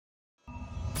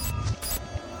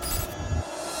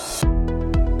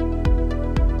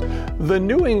The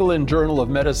New England Journal of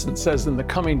Medicine says in the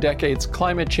coming decades,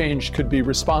 climate change could be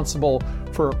responsible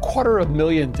for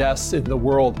 250,000 deaths in the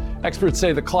world. Experts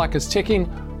say the clock is ticking.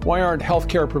 Why aren't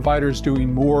healthcare providers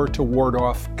doing more to ward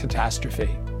off catastrophe?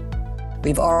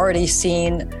 We've already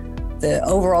seen the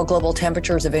overall global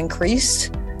temperatures have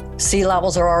increased. Sea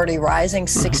levels are already rising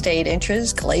 6 to 8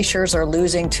 inches. Glaciers are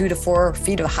losing 2 to 4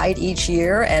 feet of height each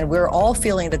year. And we're all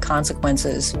feeling the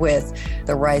consequences with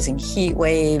the rising heat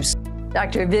waves.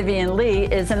 Dr. Vivian Lee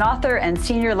is an author and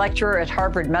senior lecturer at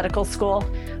Harvard Medical School.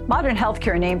 Modern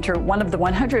Healthcare named her one of the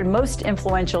 100 most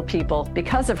influential people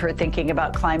because of her thinking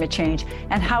about climate change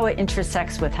and how it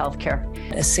intersects with healthcare.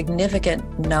 A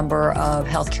significant number of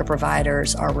healthcare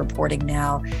providers are reporting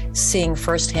now seeing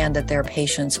firsthand that their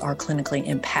patients are clinically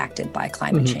impacted by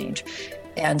climate change.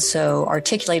 And so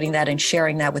articulating that and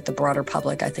sharing that with the broader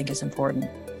public, I think, is important.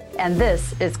 And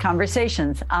this is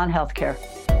Conversations on Healthcare.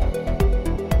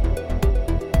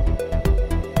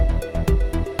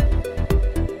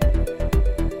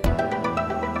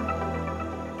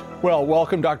 Well,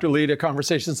 welcome, Dr. Lee, to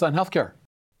Conversations on Healthcare.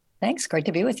 Thanks. Great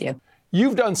to be with you.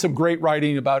 You've done some great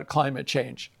writing about climate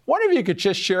change. Wonder if you could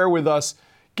just share with us,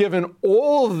 given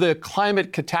all of the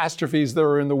climate catastrophes that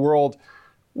are in the world,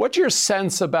 what's your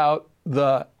sense about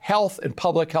the health and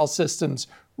public health system's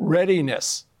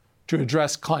readiness to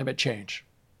address climate change?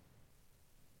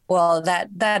 Well,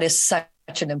 that is such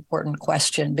an important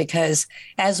question because,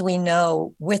 as we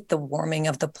know, with the warming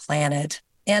of the planet,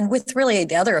 and with really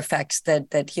the other effects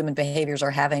that human behaviors are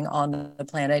having on the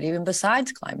planet, even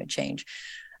besides climate change,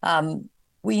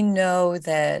 we know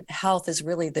that health is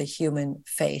really the human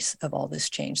face of all this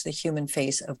change, the human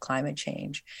face of climate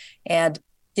change. And,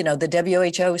 you know, the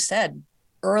WHO said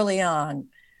early on,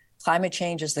 climate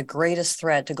change is the greatest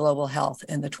threat to global health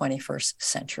in the 21st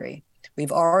century.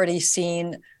 We've already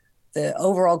seen the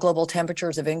overall global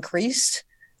temperatures have increased.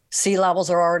 Sea levels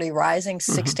are already rising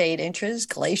 6 to 8 inches.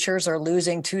 Glaciers are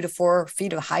losing 2 to 4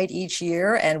 feet of height each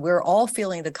year. And we're all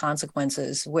feeling the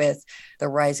consequences with the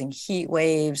rising heat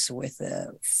waves, with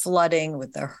the flooding,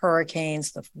 with the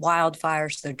hurricanes, the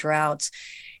wildfires, the droughts.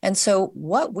 And so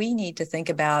what we need to think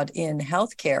about in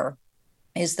healthcare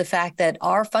is the fact that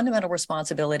our fundamental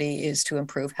responsibility is to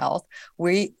improve health.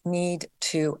 We need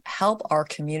to help our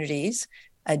communities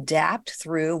adapt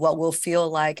through what will feel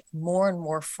like more and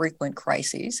more frequent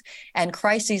crises, and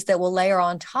crises that will layer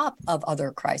on top of other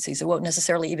crises. It won't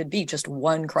necessarily even be just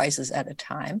one crisis at a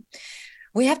time.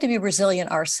 We have to be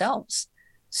resilient ourselves.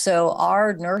 So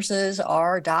our nurses,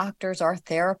 our doctors, our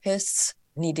therapists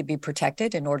need to be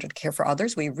protected in order to care for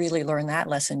others. We really learned that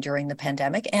lesson during the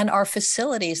pandemic. And our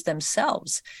facilities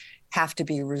themselves have to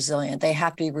be resilient. They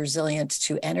have to be resilient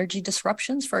to energy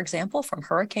disruptions, for example, from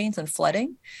hurricanes and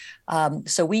flooding.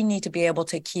 So we need to be able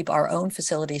to keep our own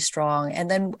facilities strong. And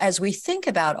then as we think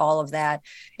about all of that,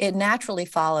 it naturally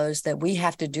follows that we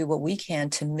have to do what we can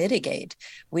to mitigate.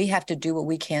 We have to do what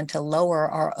we can to lower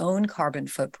our own carbon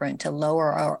footprint, to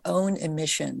lower our own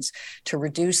emissions, to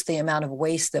reduce the amount of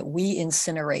waste that we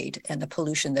incinerate and the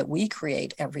pollution that we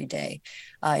create every day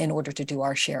in order to do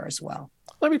our share as well.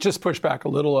 Let me just push back a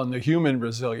little on the human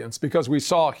resilience, because we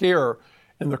saw here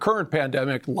in the current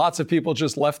pandemic, lots of people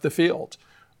just left the field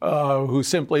who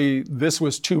simply, this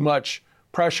was too much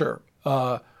pressure.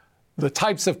 The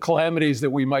types of calamities that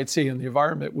we might see in the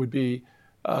environment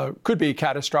could be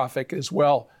catastrophic as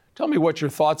well. Tell me what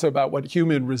your thoughts are about what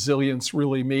human resilience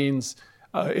really means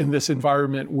in this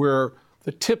environment where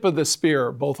the tip of the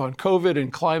spear, both on COVID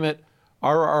and climate,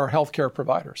 are our healthcare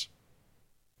providers.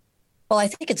 Well, I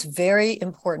think it's very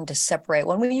important to separate.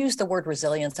 When we use the word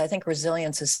resilience, I think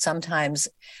resilience is sometimes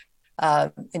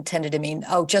intended to mean,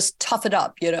 oh, just tough it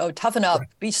up, toughen up,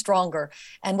 be stronger.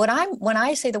 And when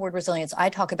I say the word resilience, I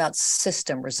talk about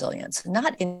system resilience,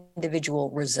 not individual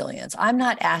resilience. I'm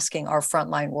not asking our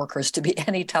frontline workers to be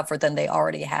any tougher than they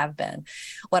already have been.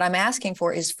 What I'm asking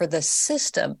for is for the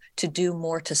system to do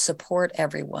more to support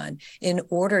everyone in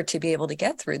order to be able to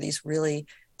get through these really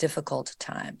difficult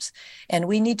times. And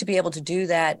we need to be able to do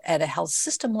that at a health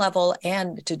system level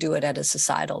and to do it at a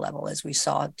societal level, as we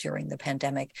saw during the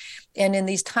pandemic. And in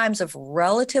these times of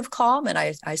relative calm, and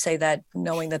I say that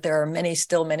knowing that there are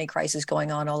still many crises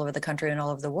going on all over the country and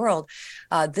all over the world,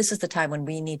 this is the time when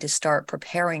we need to start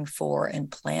preparing for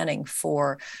and planning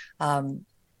for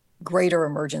greater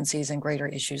emergencies and greater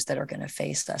issues that are going to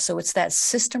face us. So it's that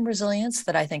system resilience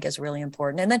that I think is really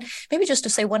important. And then maybe just to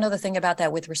say one other thing about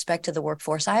that with respect to the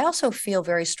workforce, I also feel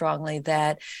very strongly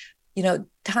that,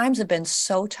 times have been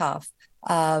so tough.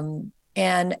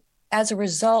 And as a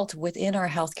result, within our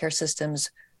healthcare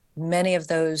systems, Many of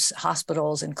those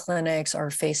hospitals and clinics are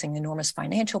facing enormous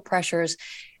financial pressures.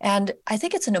 And I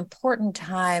think it's an important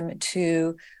time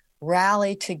to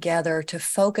rally together to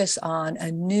focus on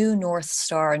a new North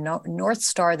Star, North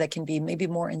Star that can be maybe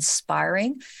more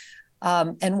inspiring.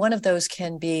 And one of those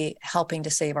can be helping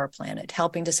to save our planet,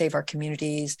 helping to save our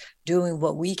communities, doing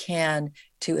what we can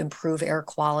to improve air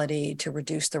quality, to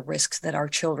reduce the risks that our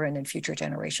children and future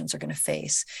generations are going to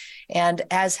face. And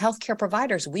as healthcare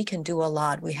providers, we can do a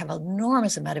lot. We have an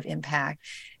enormous amount of impact.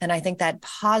 And I think that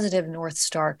positive North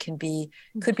Star could be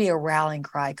a rallying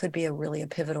cry, could be a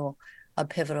pivotal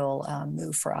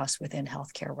move for us within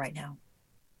healthcare right now.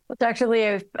 Well, Dr.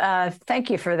 Lee, thank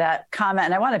you for that comment.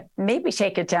 And I want to maybe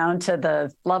take it down to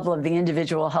the level of the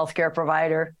individual healthcare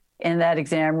provider in that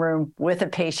exam room with a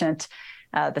patient.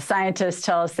 The scientists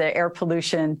tell us that air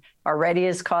pollution already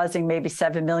is causing maybe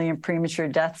 7 million premature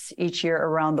deaths each year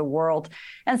around the world.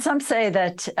 And some say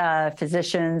that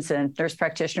physicians and nurse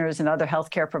practitioners and other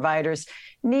healthcare providers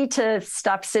need to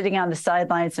stop sitting on the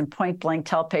sidelines and point blank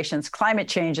tell patients climate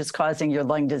change is causing your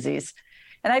lung disease.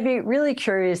 And I'd be really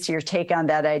curious to your take on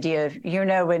that idea. You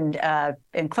know,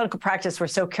 in clinical practice, we're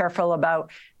so careful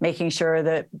about making sure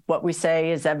that what we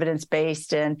say is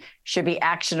evidence-based and should be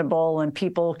actionable and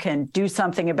people can do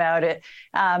something about it.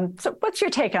 So what's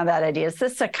your take on that idea? Is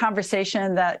this a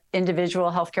conversation that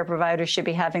individual healthcare providers should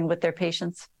be having with their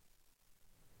patients?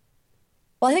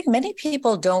 Well, I think many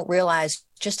people don't realize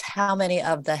just how many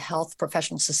of the health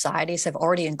professional societies have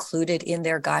already included in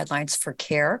their guidelines for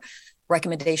care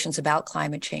recommendations about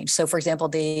climate change. So, for example,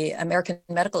 the American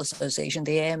Medical Association,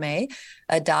 the AMA,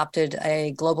 adopted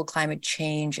a global climate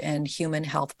change and human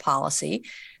health policy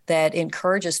that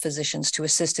encourages physicians to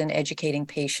assist in educating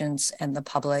patients and the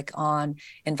public on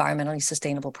environmentally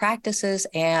sustainable practices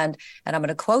and I'm going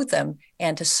to quote them,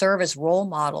 and to serve as role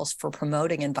models for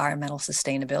promoting environmental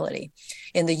sustainability.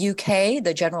 In the UK,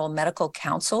 the General Medical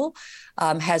Council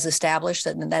has established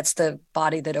that, and that's the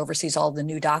body that oversees all the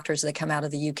new doctors that come out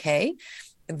of the UK,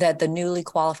 that the newly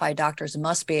qualified doctors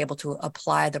must be able to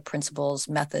apply the principles,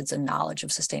 methods, and knowledge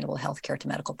of sustainable healthcare to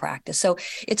medical practice. So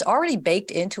it's already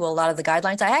baked into a lot of the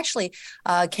guidelines. I actually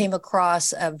came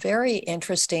across a very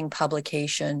interesting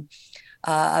publication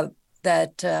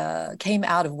that came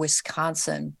out of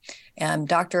Wisconsin. And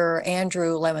Dr.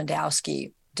 Andrew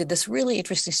Lewandowski did this really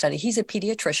interesting study. He's a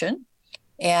pediatrician.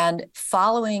 And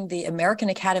following the American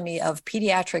Academy of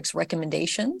Pediatrics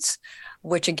recommendations,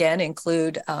 which again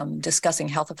include discussing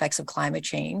health effects of climate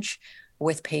change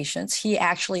with patients, he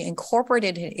actually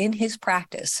incorporated it in his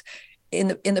practice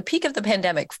in the peak of the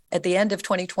pandemic at the end of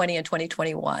 2020 and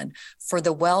 2021 for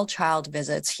the well child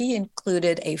visits. He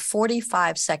included a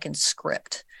 45-second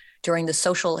script during the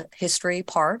social history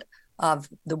part of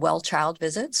the well child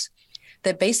visits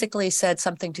that basically said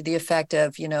something to the effect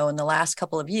of, in the last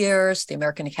couple of years, the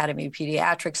American Academy of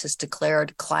Pediatrics has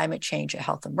declared climate change a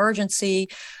health emergency.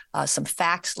 Some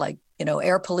facts like,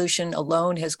 air pollution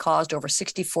alone has caused over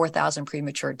 64,000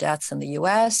 premature deaths in the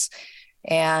US.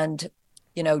 And,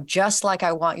 just like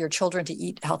I want your children to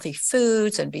eat healthy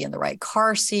foods and be in the right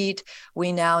car seat,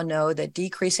 we now know that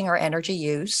decreasing our energy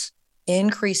use,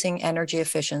 increasing energy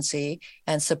efficiency,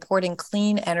 and supporting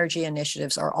clean energy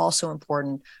initiatives are also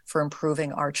important for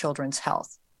improving our children's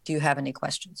health. Do you have any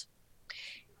questions?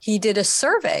 He did a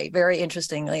survey, very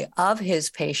interestingly, of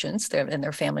his patients and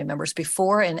their family members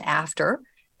before and after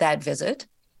that visit,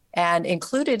 and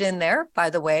included in there,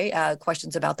 by the way,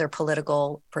 questions about their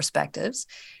political perspectives.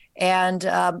 And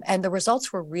the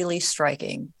results were really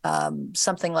striking.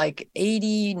 Something like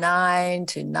 89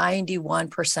 to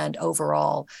 91%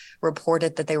 overall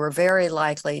reported that they were very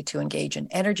likely to engage in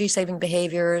energy-saving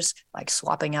behaviors, like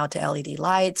swapping out to LED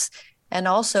lights, and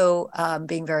also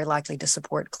being very likely to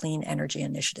support clean energy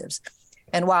initiatives.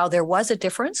 And while there was a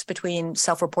difference between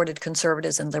self-reported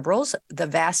conservatives and liberals, the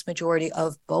vast majority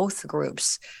of both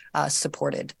groups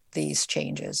supported these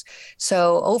changes.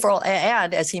 So overall,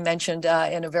 and as he mentioned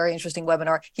in a very interesting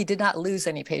webinar, he did not lose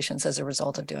any patients as a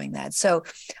result of doing that. So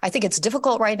I think it's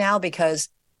difficult right now because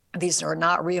these are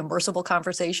not reimbursable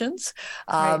conversations,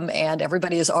 right. And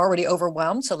everybody is already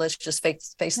overwhelmed. So let's just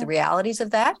face the realities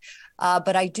of that.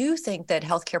 But I do think that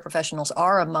healthcare professionals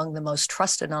are among the most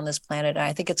trusted on this planet. And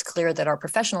I think it's clear that our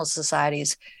professional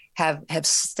societies have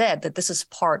said that this is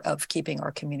part of keeping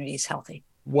our communities healthy.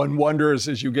 One wonders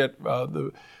as you get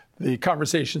the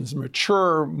conversations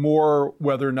mature more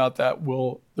whether or not there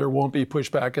won't be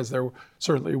pushback, as there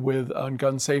certainly with on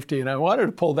gun safety. And I wanted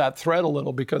to pull that thread a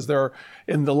little because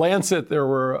in the Lancet there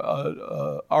were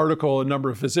an article a number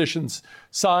of physicians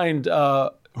signed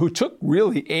who took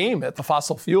really aim at the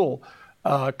fossil fuel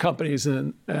companies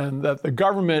and that the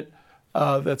government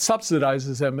that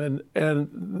subsidizes them. And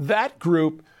that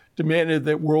group demanded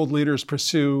that world leaders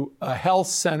pursue a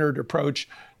health-centered approach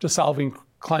to solving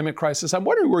climate crisis. I'm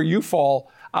wondering where you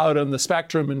fall out on the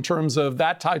spectrum in terms of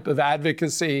that type of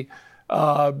advocacy,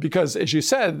 because as you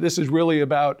said, this is really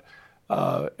about,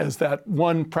 as that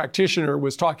one practitioner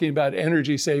was talking about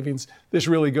energy savings, this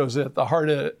really goes at the heart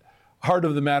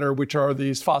of the matter, which are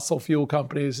these fossil fuel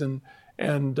companies and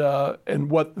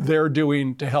what they're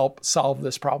doing to help solve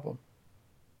this problem.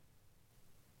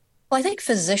 Well, I think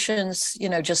physicians,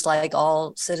 just like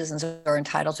all citizens, are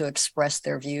entitled to express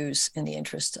their views in the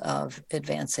interest of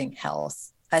advancing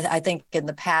health. I think in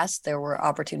the past there were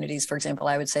opportunities. For example,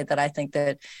 I would say that I think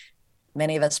that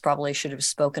many of us probably should have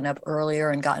spoken up earlier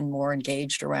and gotten more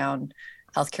engaged around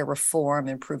healthcare reform,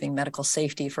 improving medical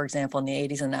safety, for example, in the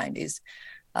 80s and 90s.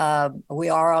 We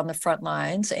are on the front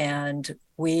lines, and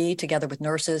we, together with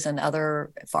nurses and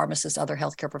other pharmacists, other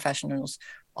healthcare professionals,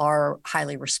 are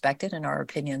highly respected, and our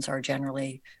opinions are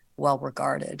generally well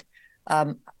regarded.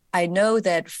 I know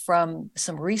that from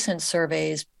some recent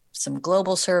surveys, some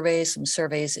global surveys, some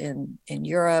surveys in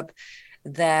Europe,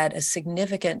 that a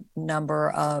significant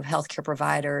number of healthcare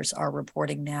providers are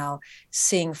reporting now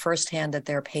seeing firsthand that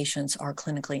their patients are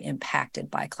clinically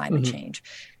impacted by climate change.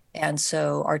 And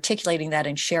so articulating that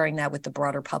and sharing that with the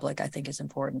broader public, I think, is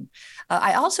important.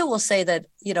 I also will say that,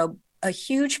 a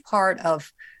huge part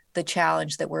of the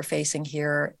challenge that we're facing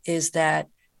here is that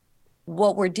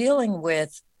what we're dealing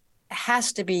with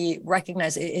has to be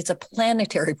recognized. It's a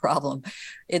planetary problem.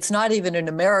 It's not even an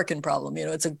American problem.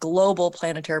 It's a global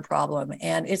planetary problem,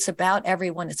 and it's about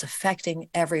everyone. It's affecting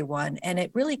everyone, and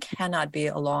it really cannot be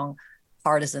along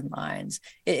partisan lines.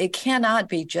 It cannot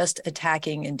be just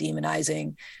attacking and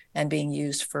demonizing and being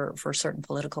used for certain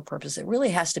political purposes. It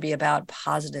really has to be about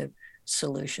positive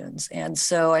solutions. And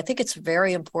so I think it's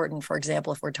very important, for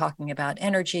example, if we're talking about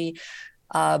energy,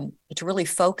 to really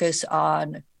focus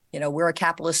on, we're a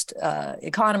capitalist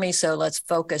economy, so let's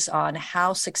focus on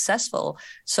how successful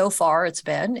so far it's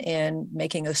been in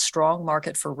making a strong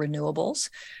market for renewables.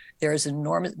 There's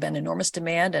been enormous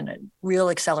demand and a real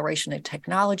acceleration of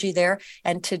technology there.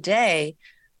 And today,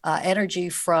 energy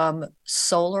from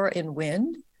solar and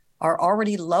wind are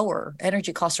already lower.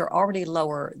 Energy costs are already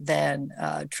lower than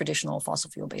traditional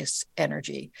fossil fuel-based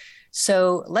energy.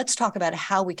 So let's talk about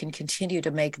how we can continue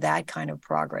to make that kind of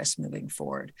progress moving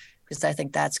forward, because I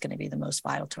think that's going to be the most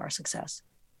vital to our success.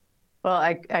 Well,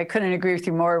 I couldn't agree with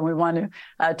you more. We want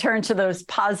to turn to those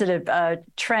positive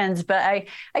trends, but I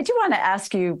do want to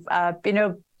ask you,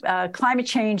 climate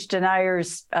change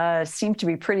deniers seem to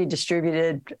be pretty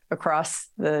distributed across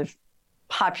the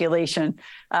population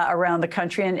around the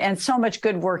country. And so much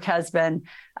good work has been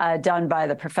done by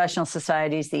the professional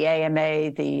societies, the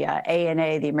AMA, the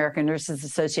ANA, the American Nurses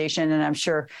Association, and I'm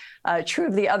sure true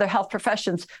of the other health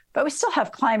professions, but we still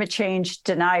have climate change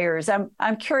deniers.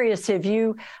 I'm curious, have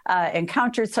you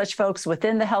encountered such folks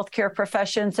within the healthcare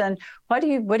professions, and what do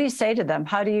you say to them?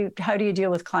 How do you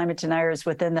deal with climate deniers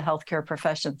within the healthcare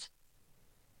professions?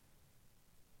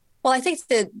 Well, I think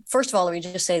that, first of all, let me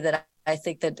just say that I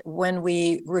think that when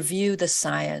we review the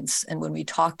science and when we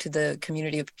talk to the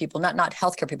community of people, not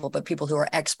healthcare people, but people who are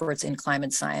experts in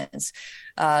climate science,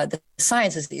 the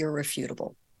science is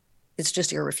irrefutable. It's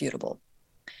just irrefutable.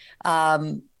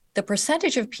 The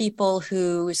percentage of people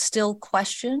who still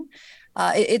question,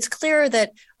 it's clear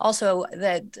that also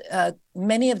that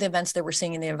many of the events that we're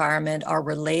seeing in the environment are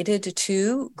related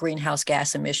to greenhouse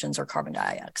gas emissions or carbon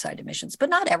dioxide emissions, but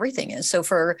not everything is. So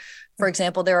for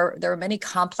example, there are many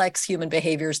complex human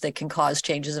behaviors that can cause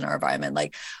changes in our environment.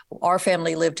 Like our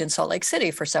family lived in Salt Lake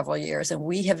City for several years, and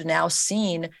we have now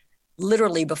seen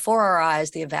literally before our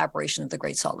eyes the evaporation of the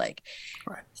Great Salt Lake.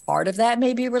 Right. Part of that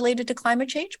may be related to climate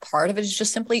change. Part of it is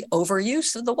just simply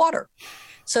overuse of the water.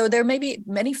 So there may be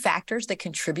many factors that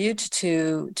contribute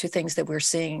to things that we're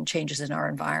seeing changes in our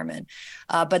environment.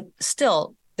 But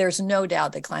still, there's no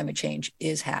doubt that climate change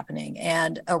is happening.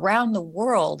 And around the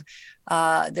world,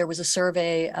 there was a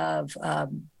survey of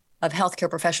healthcare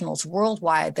professionals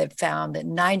worldwide that found that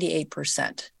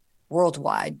 98%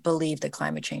 worldwide believe that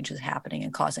climate change is happening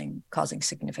and causing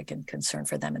significant concern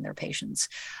for them and their patients.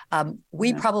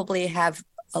 We probably have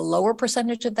a lower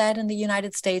percentage of that in the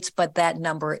United States, but that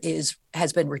number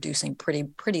has been reducing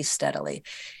pretty steadily.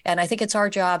 And I think it's our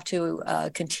job to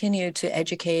continue to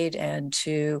educate and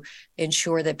to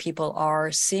ensure that people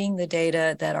are seeing the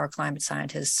data that our climate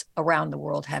scientists around the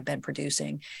world have been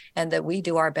producing, and that we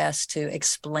do our best to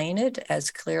explain it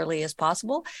as clearly as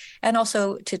possible, and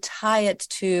also to tie it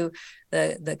to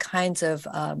the kinds of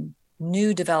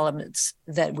new developments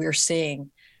that we're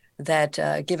seeing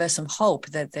that give us some hope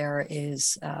that there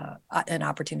is an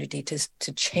opportunity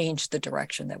to change the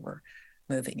direction that we're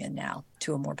moving in now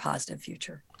to a more positive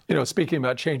future. Speaking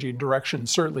about changing direction,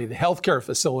 certainly the healthcare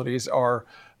facilities are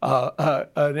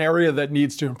an area that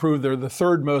needs to improve. They're the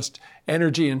third most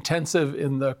energy intensive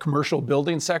in the commercial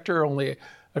building sector. Only,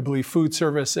 I believe, food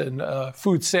service and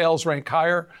food sales rank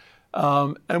higher.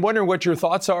 I'm wondering what your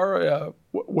thoughts are.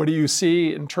 What do you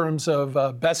see in terms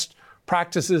of best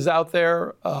practices out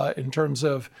there in terms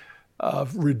of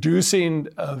reducing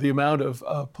the amount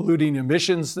of polluting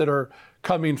emissions that are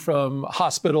coming from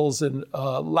hospitals and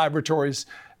laboratories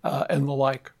and the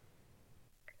like?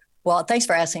 Well, thanks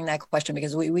for asking that question,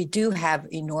 because we do have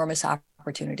enormous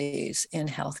opportunities in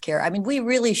healthcare. I mean, we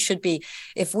really should be,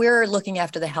 if we're looking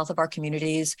after the health of our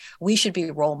communities, we should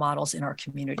be role models in our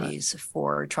communities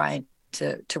for trying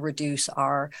to reduce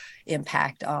our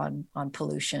impact on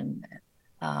pollution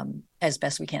as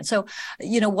best we can. So,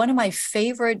 one of my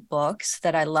favorite books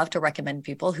that I love to recommend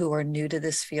people who are new to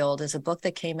this field is a book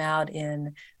that came out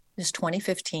in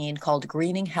 2015 called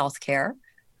Greening Healthcare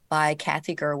by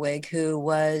Kathy Gerwig, who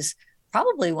was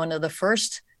probably one of the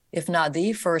first, if not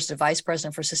the first, vice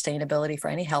president for sustainability for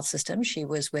any health system. She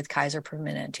was with Kaiser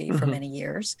Permanente for many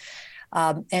years.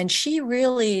 And she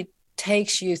really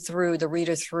takes the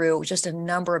reader through just a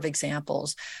number of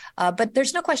examples. But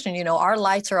there's no question, our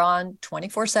lights are on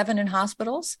 24/7 in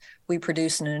hospitals. We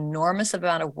produce an enormous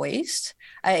amount of waste.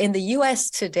 In the US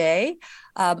today,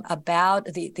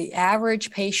 about the average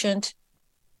patient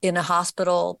in a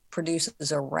hospital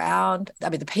produces around,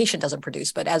 the patient doesn't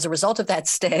produce, but as a result of that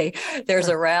stay, there's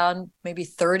around maybe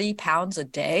 30 pounds a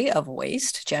day of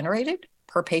waste generated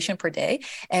per patient per day.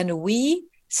 And we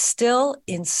still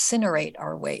incinerate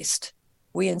our waste.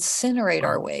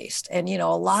 Our waste. And, a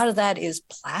lot of that is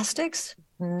plastics,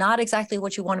 not exactly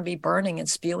what you want to be burning and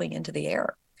spewing into the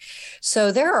air.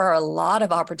 So there are a lot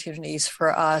of opportunities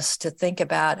for us to think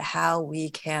about how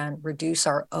we can reduce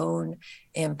our own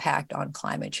impact on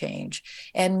climate change.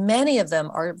 And many of them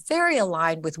are very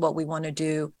aligned with what we want to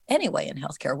do anyway in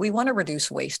healthcare. We want to reduce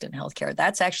waste in healthcare.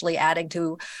 That's actually adding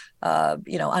to,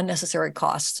 unnecessary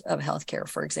costs of healthcare,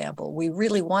 for example. We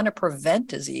really want to prevent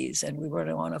disease, and we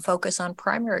really want to focus on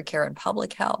primary care and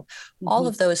public health. All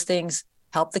of those things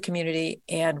help the community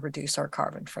and reduce our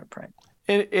carbon footprint.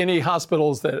 Any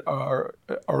hospitals that are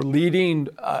leading,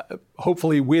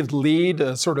 hopefully with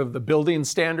LEED, sort of the building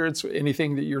standards,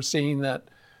 anything that you're seeing that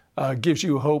gives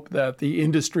you hope that the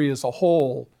industry as a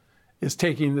whole is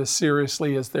taking this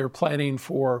seriously as they're planning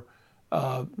for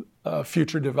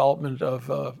future development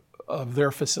of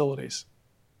their facilities?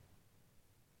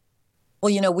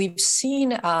 Well, we've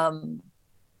seen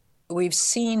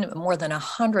more than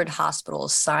 100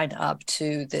 hospitals sign up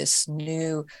to this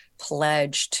new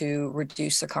pledge to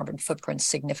reduce their carbon footprint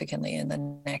significantly in the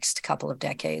next couple of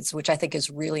decades, which I think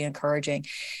is really encouraging.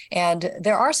 And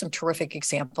there are some terrific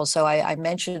examples. So I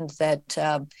mentioned that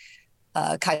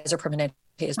Kaiser Permanente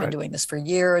has been doing this for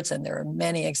years, and there are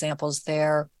many examples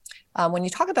there. When you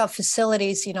talk about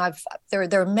facilities,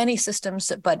 there are many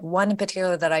systems, but one in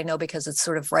particular that I know because it's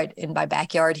sort of right in my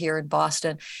backyard here in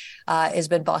Boston has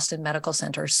been Boston Medical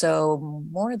Center. So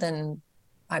more than,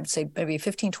 I'd say maybe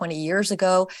 15, 20 years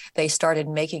ago, they started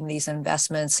making these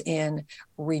investments in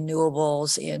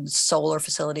renewables, in solar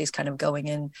facilities, kind of going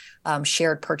in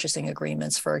shared purchasing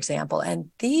agreements, for example.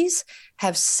 And these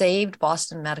have saved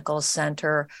Boston Medical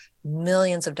Center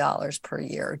millions of dollars per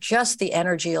year. Just the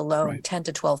energy alone, $10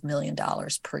 to $12 million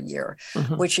per year,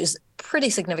 which is pretty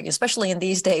significant, especially in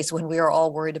these days when we are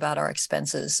all worried about our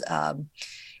expenses.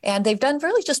 And they've done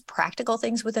really just practical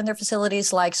things within their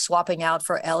facilities, like swapping out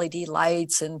for LED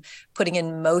lights and putting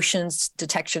in motion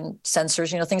detection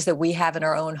sensors, things that we have in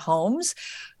our own homes,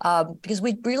 because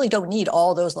we really don't need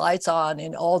all those lights on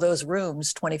in all those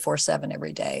rooms 24/7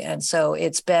 every day. And so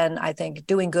it's been, I think,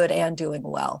 doing good and doing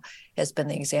well has been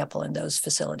the example in those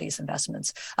facilities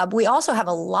investments. We also have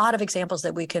a lot of examples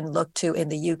that we can look to in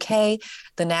the UK.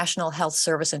 The National Health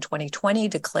Service in 2020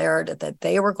 declared that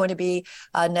they were going to be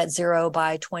net zero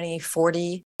by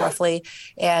 2040, roughly.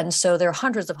 And so there are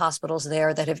hundreds of hospitals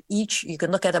there that have each, you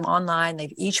can look at them online,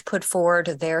 they've each put forward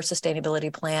their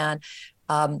sustainability plan,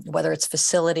 whether it's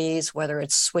facilities, whether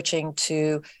it's switching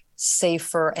to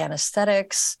safer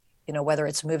anesthetics, whether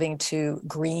it's moving to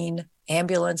green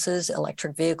ambulances,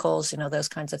 electric vehicles, those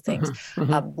kinds of things.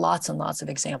 Lots and lots of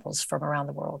examples from around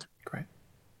the world. Great.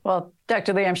 Well,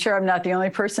 Dr. Lee, I'm sure I'm not the only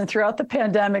person throughout the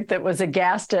pandemic that was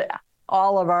aghast at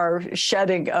all of our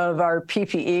shedding of our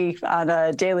PPE on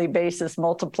a daily basis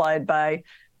multiplied by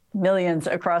millions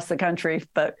across the country,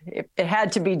 but it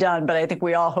had to be done. But I think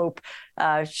we all hope,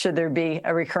 should there be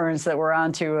a recurrence, that we're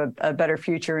on to a better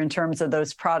future in terms of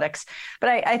those products. But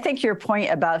I think your point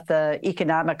about the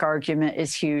economic argument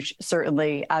is huge.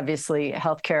 Certainly, obviously,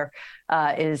 healthcare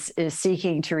is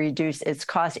seeking to reduce its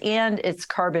cost and its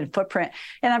carbon footprint.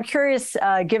 And I'm curious,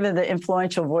 given the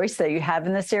influential voice that you have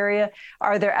in this area,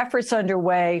 are there efforts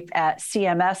underway at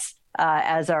CMS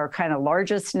as our kind of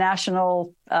largest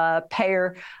national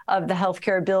payer of the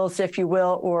healthcare bills, if you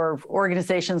will, or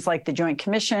organizations like the Joint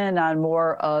Commission on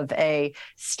more of a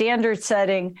standard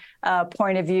setting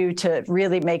point of view to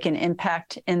really make an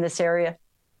impact in this area?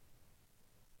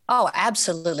 Oh,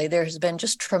 absolutely. There has been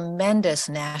just tremendous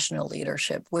national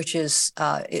leadership, which is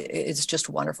it's just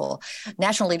wonderful.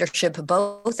 National leadership,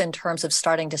 both in terms of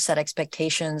starting to set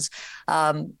expectations.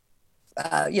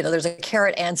 There's a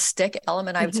carrot and stick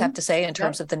element, I would have to say, in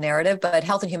terms of the narrative, but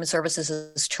Health and Human Services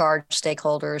has charged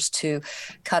stakeholders to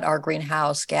cut our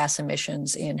greenhouse gas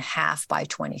emissions in half by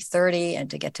 2030 and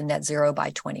to get to net zero by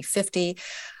 2050.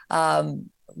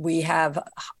 We have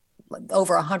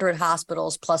over 100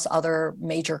 hospitals plus other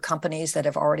major companies that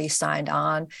have already signed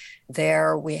on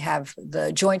there. We have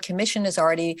the Joint Commission has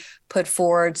already put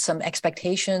forward some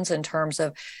expectations in terms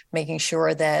of making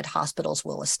sure that hospitals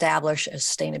will establish a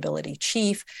sustainability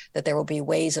chief, that there will be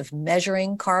ways of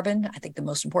measuring carbon. I think the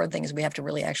most important thing is we have to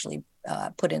really actually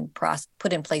put in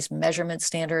place measurement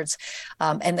standards,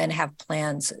 and then have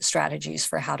plans, strategies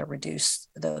for how to reduce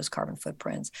those carbon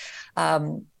footprints.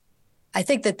 I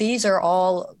think that these are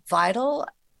all vital.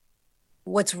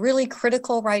 What's really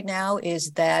critical right now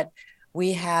is that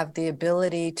we have the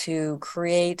ability to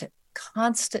create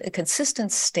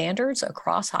consistent standards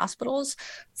across hospitals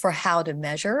for how to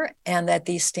measure, and that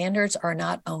these standards are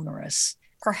not onerous.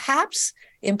 Perhaps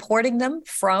importing them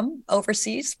from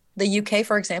overseas, the UK,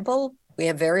 for example, we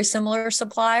have very similar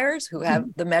suppliers who have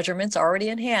the measurements already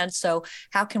in hand. So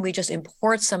how can we just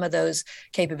import some of those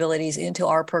capabilities into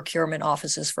our procurement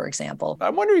offices, for example?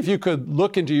 I'm wondering if you could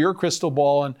look into your crystal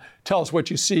ball and tell us what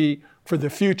you see for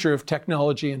the future of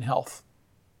technology in health.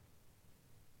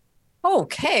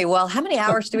 Okay, well, how many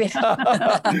hours do we have?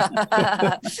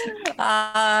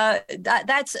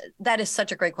 That is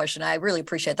such a great question. I really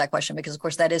appreciate that question because, of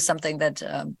course, that is something that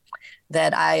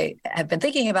that I have been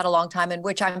thinking about a long time, in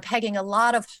which I'm pegging a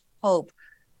lot of hope,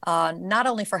 not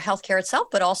only for healthcare itself,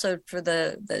 but also for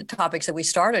the topics that we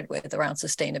started with around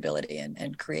sustainability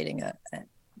and creating a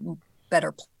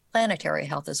better planetary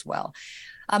health as well.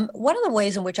 One of the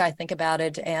ways in which I think about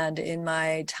it, and in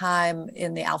my time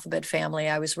in the Alphabet family,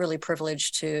 I was really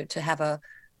privileged to have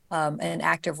an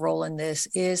active role in this,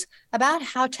 is about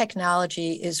how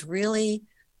technology is really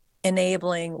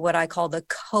enabling what I call the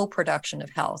co-production of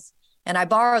health. And I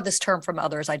borrowed this term from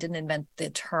others. I didn't invent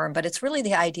the term, but it's really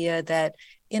the idea that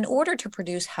in order to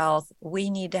produce health,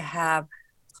 we need to have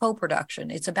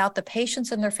co-production. It's about the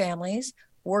patients and their families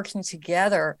working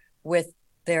together with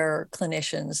their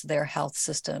clinicians, their health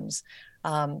systems.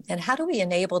 And how do we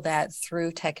enable that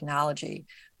through technology?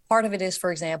 Part of it is,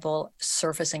 for example,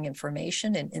 surfacing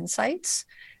information and insights.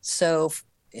 So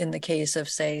in the case of,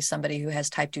 say, somebody who has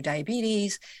type 2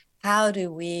 diabetes, how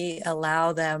do we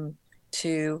allow them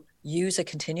to use a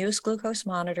continuous glucose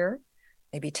monitor,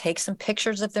 maybe take some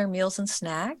pictures of their meals and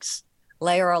snacks,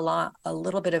 layer a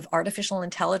little bit of artificial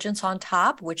intelligence on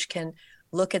top, which can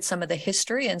look at some of the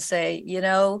history and say,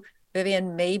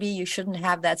 Vivian, maybe you shouldn't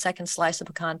have that second slice of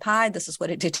pecan pie. This is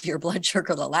what it did to your blood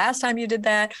sugar the last time you did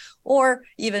that. Or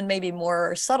even maybe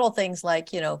more subtle things like,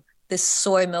 this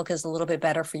soy milk is a little bit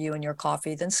better for you in your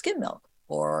coffee than skim milk,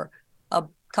 or a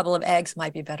couple of eggs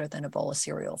might be better than a bowl of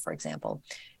cereal, for example.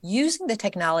 Using the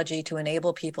technology to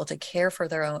enable people to care for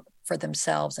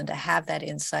themselves and to have that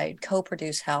insight,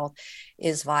 co-produce health,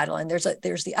 is vital. And there's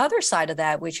the other side of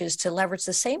that, which is to leverage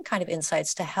the same kind of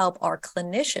insights to help our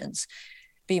clinicians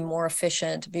be more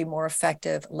efficient, be more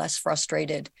effective, less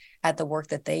frustrated at the work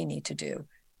that they need to do,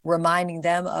 reminding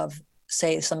them of,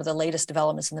 say, some of the latest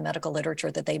developments in the medical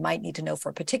literature that they might need to know for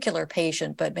a particular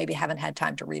patient, but maybe haven't had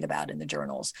time to read about in the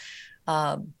journals.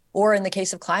 Or in the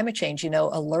case of climate change,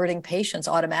 alerting patients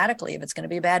automatically if it's going to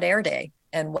be a bad air day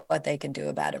and what they can do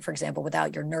about it, for example,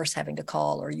 without your nurse having to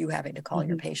call or you having to call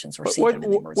your patients or see them in the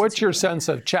emergency room. What's your sense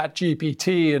of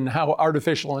ChatGPT and how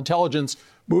artificial intelligence,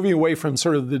 moving away from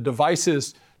sort of the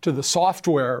devices to the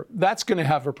software, that's going to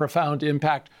have a profound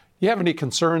impact? Do you have any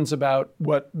concerns about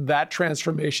what that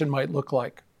transformation might look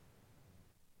like?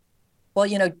 Well,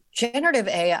 generative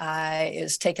AI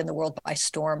is taking the world by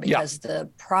storm because the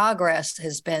progress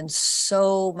has been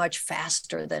so much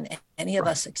faster than any of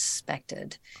us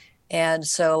expected. And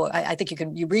so I think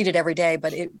you read it every day,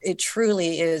 but it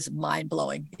truly is mind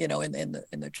blowing, in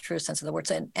the true sense of the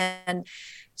words. And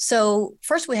so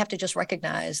first we have to just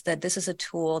recognize that this is a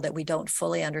tool that we don't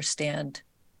fully understand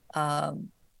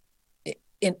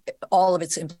in all of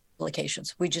its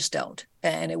implications. We just don't,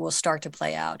 and it will start to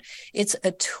play out. It's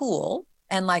a tool,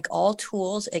 and like all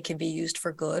tools, it can be used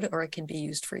for good or it can be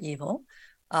used for evil.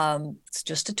 It's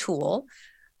just a tool.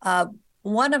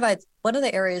 One of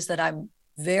the areas that I'm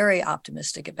very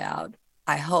optimistic about,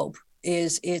 I hope,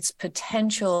 is its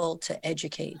potential to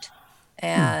educate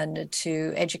and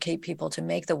to educate people to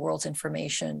make the world's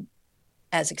information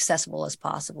as accessible as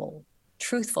possible,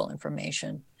 truthful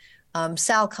information.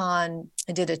 Sal Khan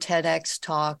did a TEDx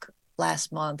talk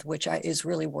last month, which is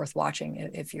really worth watching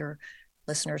if your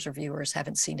listeners or viewers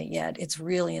haven't seen it yet. It's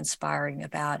really inspiring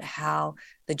about how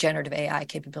the generative AI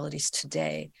capabilities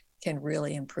today can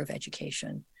really improve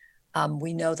education.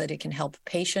 We know that it can help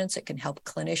patients, it can help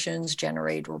clinicians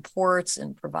generate reports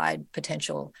and provide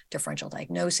potential differential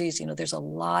diagnoses. There's a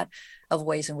lot of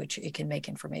ways in which it can make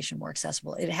information more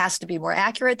accessible. It has to be more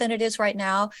accurate than it is right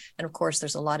now. And of course,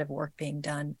 there's a lot of work being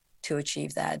done to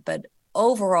achieve that. But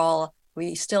overall,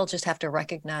 we still just have to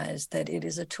recognize that it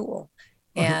is a tool.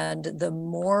 And the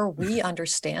more we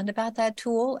understand about that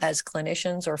tool as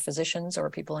clinicians or physicians or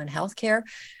people in healthcare,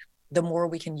 the more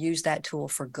we can use that tool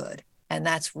for good. And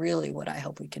that's really what I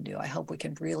hope we can do. I hope we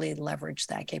can really leverage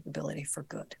that capability for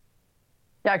good.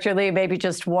 Dr. Lee, maybe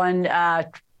just one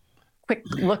quick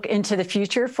look into the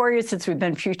future for you, since we've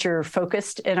been future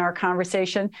focused in our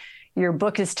conversation. Your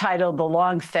book is titled The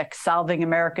Long Fix: Solving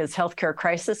America's Healthcare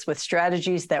Crisis with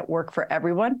Strategies That Work for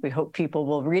Everyone. We hope people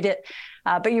will read it.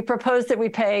 But you propose that we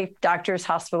pay doctors,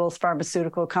 hospitals,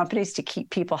 pharmaceutical companies to keep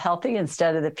people healthy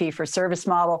instead of the fee-for-service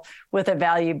model with a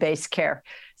value-based care.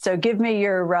 So give me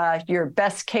your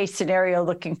best case scenario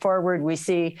looking forward. We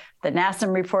see the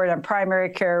NASM report on primary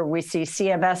care. We see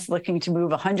CMS looking to move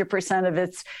 100% of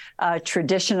its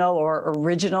traditional or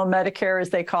original Medicare, as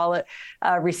they call it,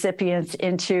 recipients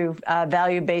into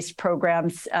value-based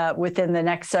programs within the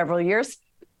next several years.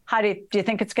 How do you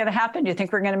think it's going to happen? Do you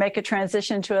think we're going to make a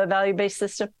transition to a value-based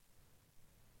system?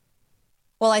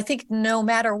 Well, I think no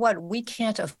matter what, we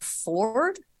can't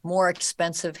afford more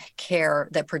expensive care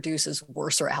that produces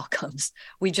worse outcomes.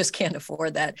 We just can't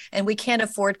afford that. And we can't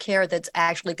afford care that's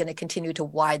actually going to continue to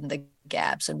widen the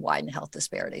gaps and widen health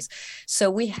disparities.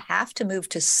 So we have to move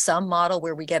to some model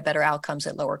where we get better outcomes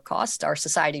at lower cost. Our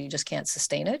society just can't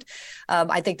sustain it.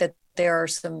 I think that there are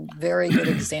some very good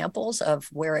examples of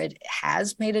where it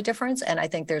has made a difference. And I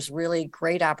think there's really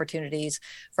great opportunities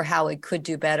for how it could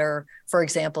do better, for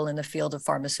example, in the field of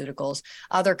pharmaceuticals.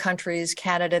 Other countries,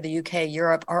 Canada, the UK,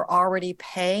 Europe, are already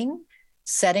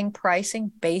setting pricing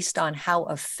based on how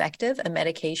effective a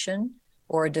medication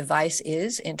or a device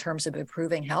is in terms of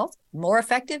improving health. More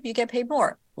effective, you get paid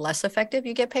more. Less effective,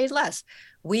 you get paid less.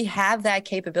 We have that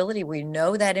capability. We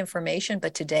know that information.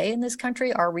 But today in this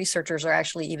country, our researchers are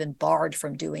actually even barred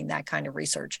from doing that kind of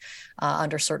research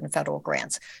under certain federal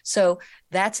grants. So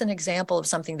that's an example of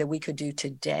something that we could do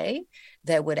today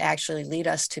that would actually lead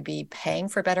us to be paying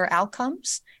for better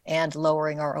outcomes and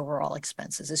lowering our overall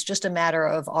expenses. It's just a matter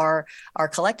of our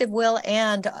collective will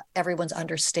and everyone's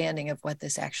understanding of what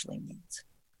this actually means.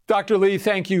 Dr. Lee,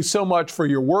 thank you so much for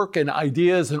your work and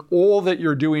ideas and all that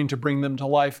you're doing to bring them to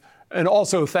life. And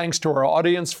also thanks to our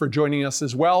audience for joining us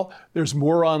as well. There's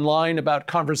more online about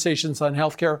conversations on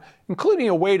healthcare, including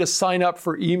a way to sign up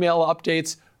for email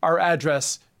updates. Our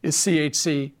address is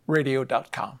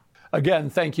chcradio.com. Again,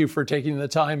 thank you for taking the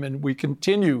time, and we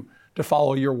continue to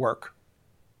follow your work.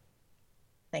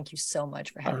 Thank you so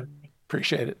much for having me.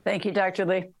 Appreciate it. Thank you, Dr.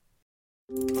 Lee.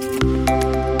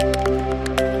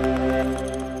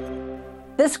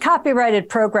 This copyrighted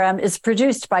program is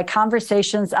produced by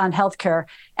Conversations on Healthcare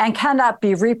and cannot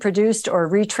be reproduced or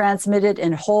retransmitted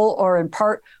in whole or in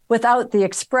part without the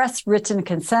express written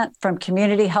consent from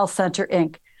Community Health Center,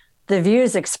 Inc. The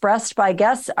views expressed by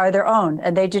guests are their own,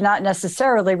 and they do not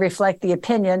necessarily reflect the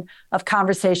opinion of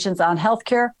Conversations on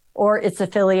Healthcare or its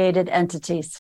affiliated entities.